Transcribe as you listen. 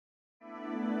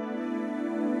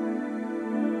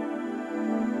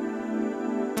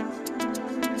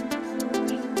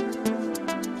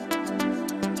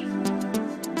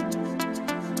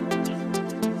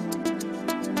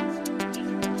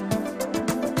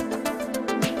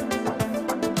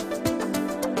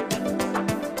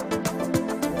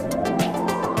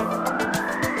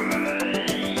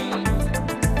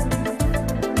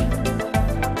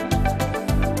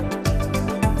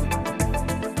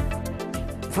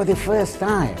for the first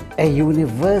time, a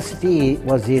university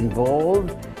was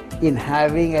involved in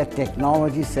having a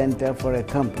technology center for a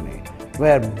company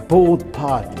where both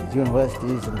parties,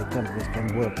 universities and the companies,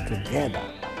 can work together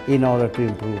in order to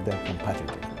improve their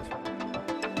competitiveness.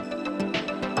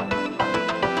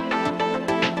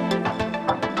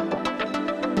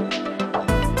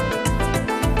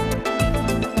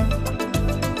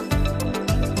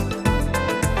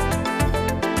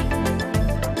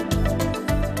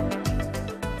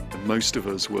 Most of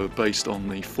us were based on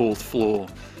the fourth floor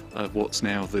of what's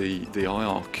now the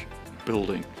IARC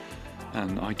building,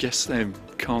 and I guess there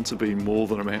can't have been more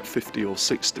than about 50 or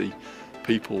 60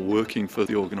 people working for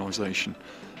the organisation.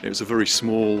 It was a very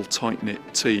small,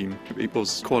 tight-knit team. It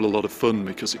was quite a lot of fun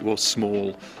because it was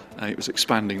small, it was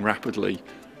expanding rapidly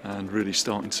and really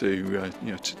starting to,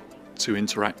 to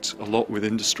interact a lot with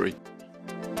industry.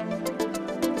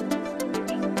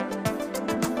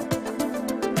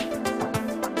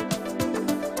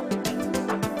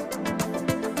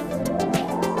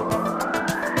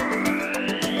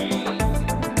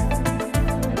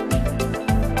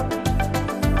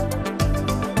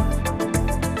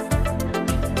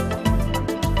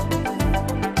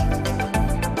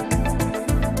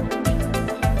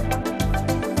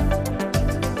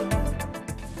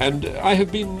 And I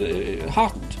have been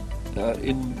heartened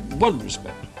in one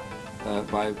respect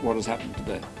by what has happened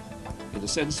today. In a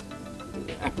sense,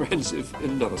 apprehensive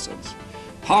in another sense.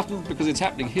 Heartened because it's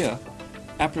happening here,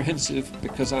 apprehensive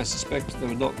because I suspect there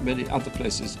are not many other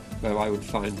places where I would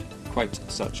find quite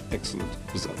such excellent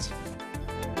results.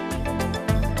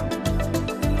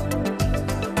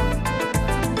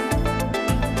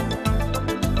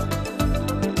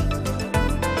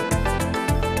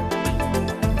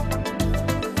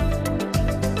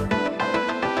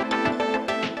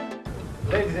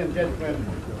 Ladies and gentlemen,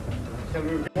 shall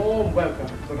we warm welcome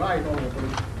to Right Honourable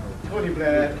Tony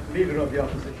Blair, Leader of the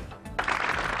Opposition.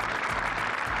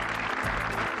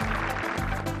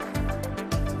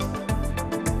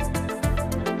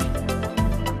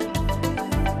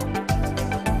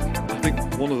 I think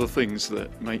one of the things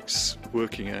that makes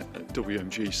working at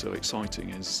WMG so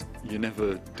exciting is you're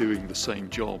never doing the same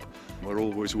job. We're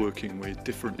always working with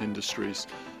different industries,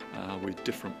 with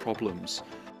different problems.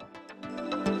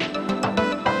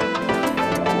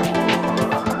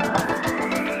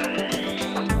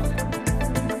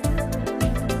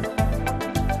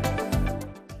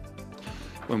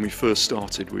 When we first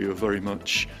started, we were very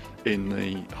much in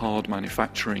the hard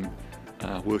manufacturing,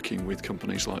 working with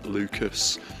companies like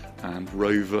Lucas and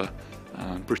Rover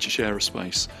and British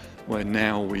Aerospace, where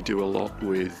now we do a lot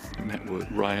with Network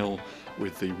Rail,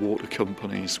 with the water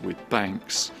companies, with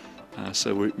banks.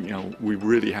 So we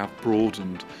really have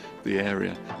broadened the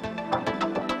area.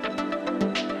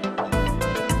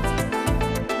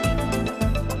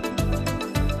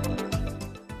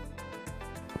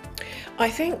 I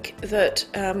think that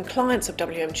clients of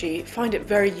WMG find it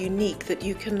very unique that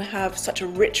you can have such a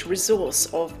rich resource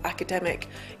of academic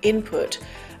input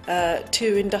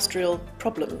to industrial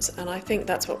problems, and I think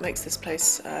that's what makes this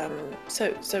place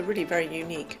so really very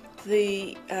unique.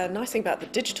 The nice thing about the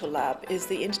digital lab is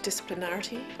the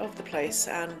interdisciplinarity of the place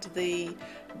and the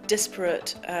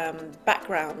disparate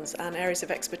backgrounds and areas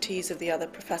of expertise of the other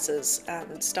professors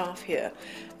and staff here,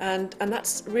 and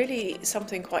that's really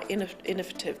something quite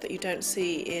innovative that you don't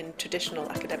see in traditional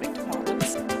academic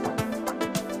departments.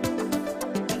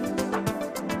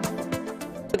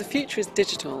 The future is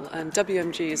digital, and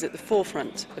WMG is at the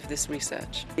forefront of this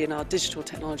research. In our digital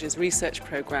technologies research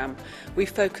programme, we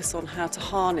focus on how to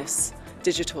harness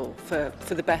digital for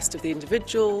the best of the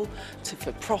individual,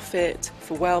 for profit,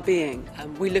 for well-being.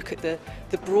 We look at the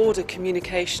broader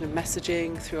communication and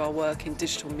messaging through our work in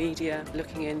digital media,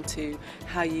 looking into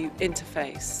how you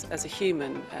interface as a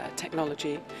human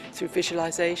technology through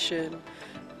visualization,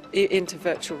 into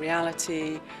virtual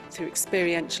reality, through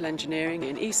experiential engineering,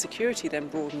 and e-security then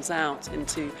broadens out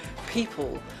into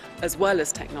people as well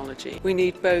as technology. We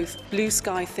need both blue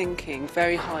sky thinking,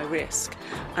 very high risk,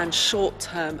 and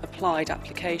short-term applied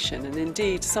application, and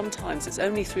indeed sometimes it's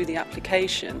only through the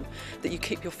application that you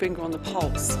keep your finger on the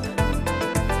pulse.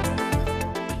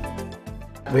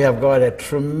 We have got a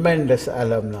tremendous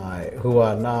alumni who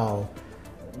are now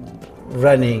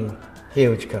running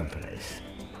huge companies.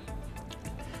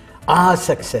 Our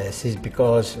success is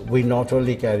because we not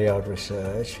only carry out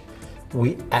research,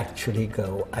 we actually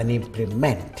go and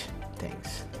implement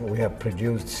things. We have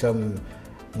produced some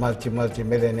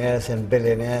multi-millionaires and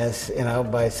billionaires,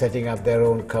 by setting up their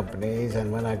own companies,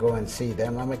 and when I go and see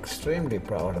them, I'm extremely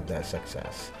proud of their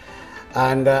success.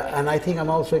 And I think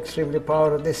I'm also extremely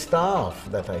proud of the staff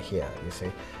that are here, you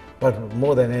see. But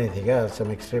more than anything else,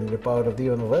 I'm extremely proud of the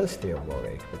University of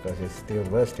Warwick, because it's the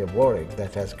University of Warwick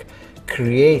that has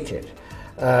created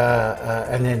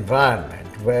an environment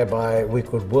whereby we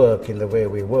could work in the way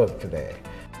we work today.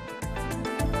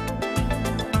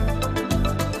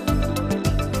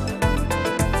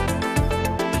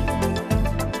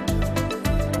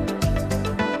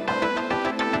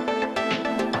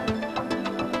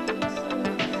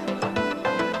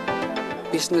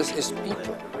 Business is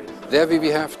people. There we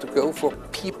have to go for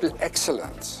people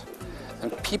excellence.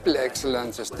 And people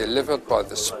excellence is delivered by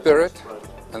the spirit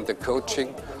and the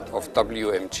coaching of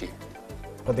WMG.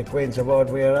 For the Queen's Award,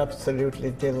 we are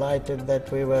absolutely delighted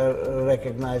that we were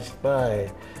recognized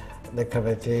by the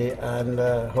committee and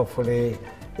hopefully,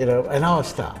 and our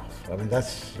staff. I mean,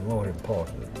 that's more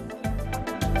important.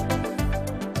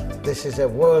 This is a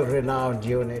world-renowned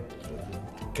unit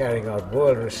carrying out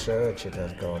world research. It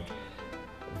has got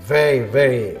very,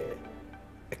 very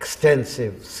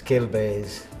extensive skill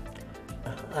base,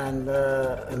 and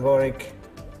Warwick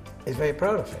is very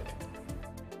proud of it.